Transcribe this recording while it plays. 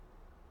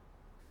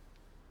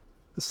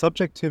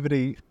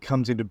Subjectivity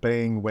comes into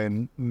being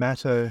when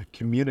matter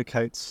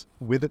communicates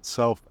with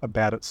itself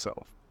about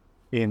itself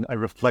in a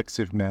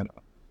reflexive manner,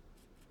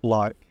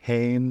 like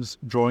hands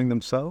drawing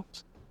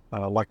themselves,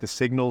 like the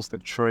signals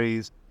that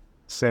trees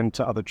send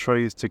to other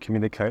trees to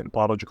communicate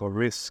biological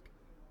risk.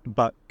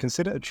 But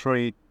consider a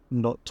tree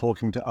not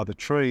talking to other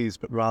trees,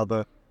 but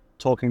rather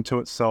talking to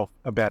itself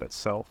about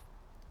itself,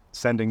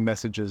 sending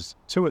messages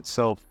to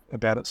itself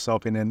about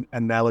itself in an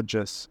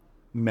analogous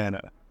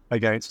manner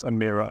against a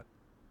mirror.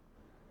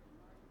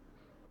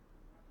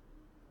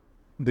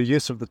 The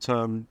use of the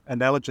term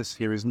analogous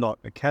here is not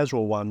a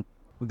casual one.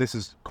 This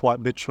is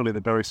quite literally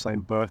the very same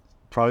birth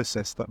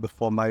process that the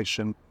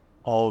formation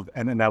of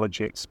an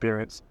analogy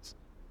experiences.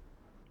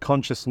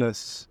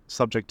 Consciousness,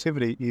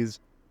 subjectivity, is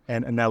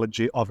an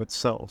analogy of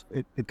itself.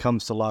 It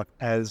comes to life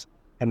as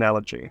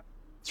analogy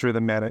through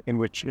the manner in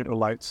which it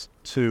relates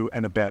to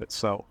and about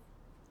itself.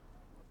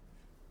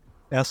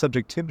 Our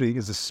subjectivity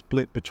is a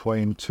split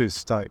between two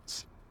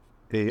states,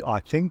 the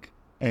I think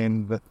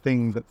and the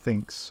thing that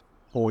thinks.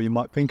 Or you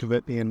might think of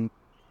it in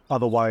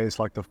other ways,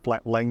 like the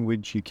flat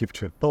language you give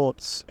to your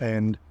thoughts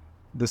and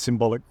the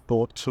symbolic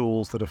thought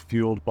tools that are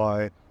fueled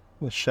by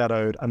the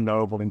shadowed,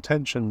 unknowable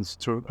intentions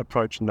to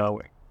approach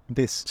knowing.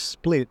 This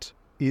split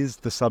is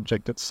the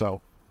subject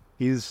itself,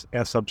 is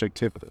our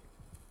subjectivity.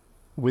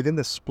 Within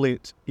the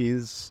split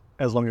is,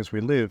 as long as we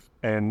live,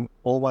 an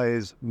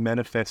always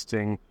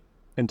manifesting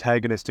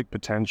antagonistic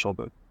potential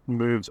that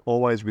moves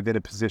always within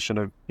a position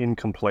of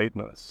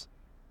incompleteness.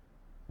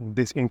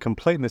 This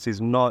incompleteness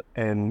is not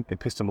an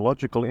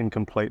epistemological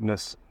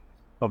incompleteness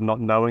of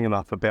not knowing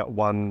enough about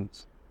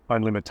one's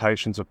own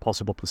limitations of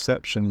possible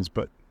perceptions,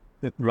 but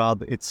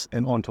rather it's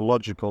an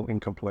ontological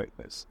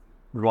incompleteness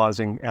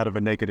rising out of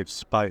a negative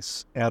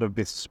space, out of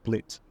this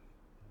split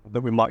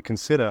that we might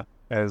consider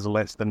as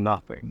less than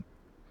nothing.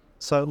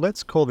 So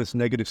let's call this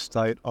negative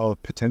state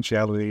of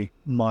potentiality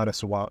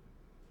 -1,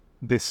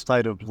 this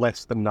state of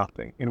less than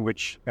nothing in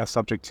which our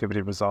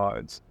subjectivity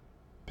resides,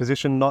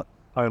 positioned not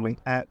only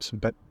at,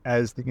 but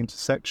as the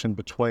intersection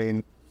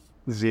between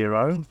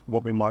 0,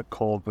 what we might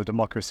call the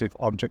democracy of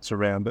objects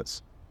around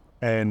us,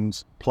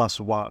 and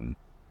 +1,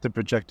 the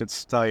projected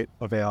state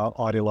of our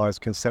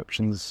idealized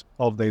conceptions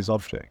of these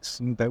objects,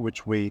 that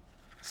which we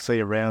see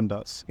around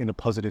us in a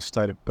positive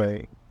state of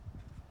being.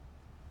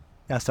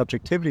 Our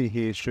subjectivity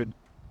here should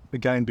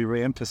again be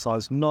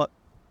re-emphasized not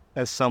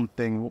as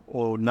something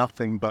or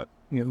nothing, but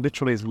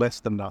literally as less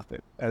than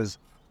nothing, as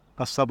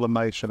a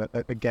sublimation,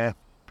 a gap,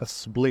 a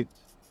split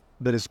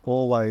that is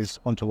always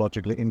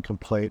ontologically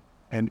incomplete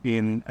and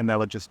in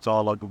analogous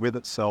dialogue with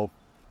itself,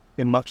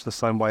 in much the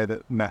same way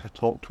that matter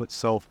talked to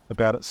itself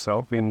about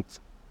itself in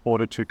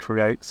order to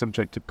create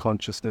subjective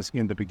consciousness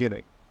in the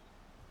beginning.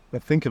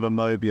 But think of a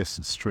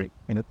Mobius strip,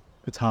 and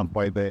it's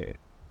halfway there.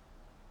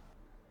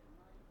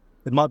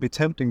 It might be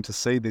tempting to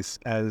see this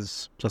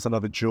as just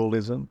another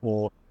dualism,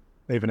 or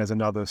even as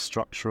another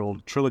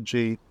structural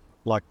trilogy,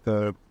 like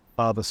the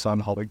Father, Son,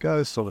 Holy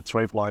Ghost, or the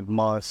three blind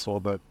mice,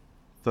 or the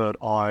third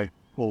eye,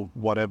 or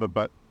whatever,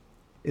 but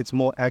it's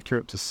more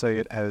accurate to see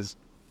it as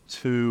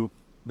two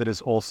that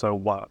is also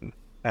one,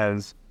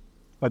 as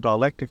a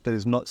dialectic that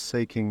is not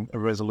seeking a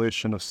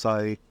resolution of,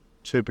 say,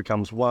 two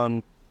becomes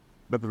one,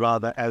 but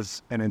rather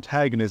as an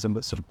antagonism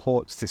that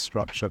supports this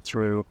structure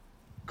through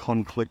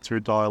conflict, through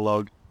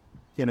dialogue,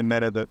 in a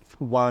manner that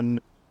one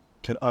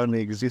can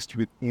only exist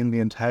within the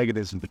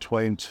antagonism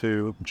between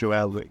two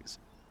dualities.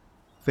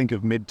 Think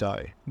of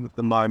midday,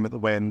 the moment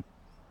when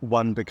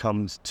one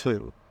becomes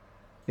two.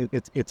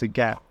 It's a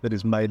gap that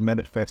is made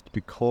manifest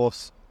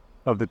because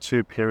of the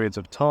two periods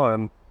of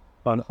time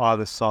on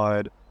either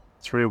side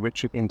through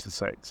which it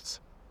intersects.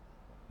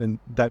 And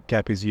that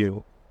gap is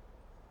you.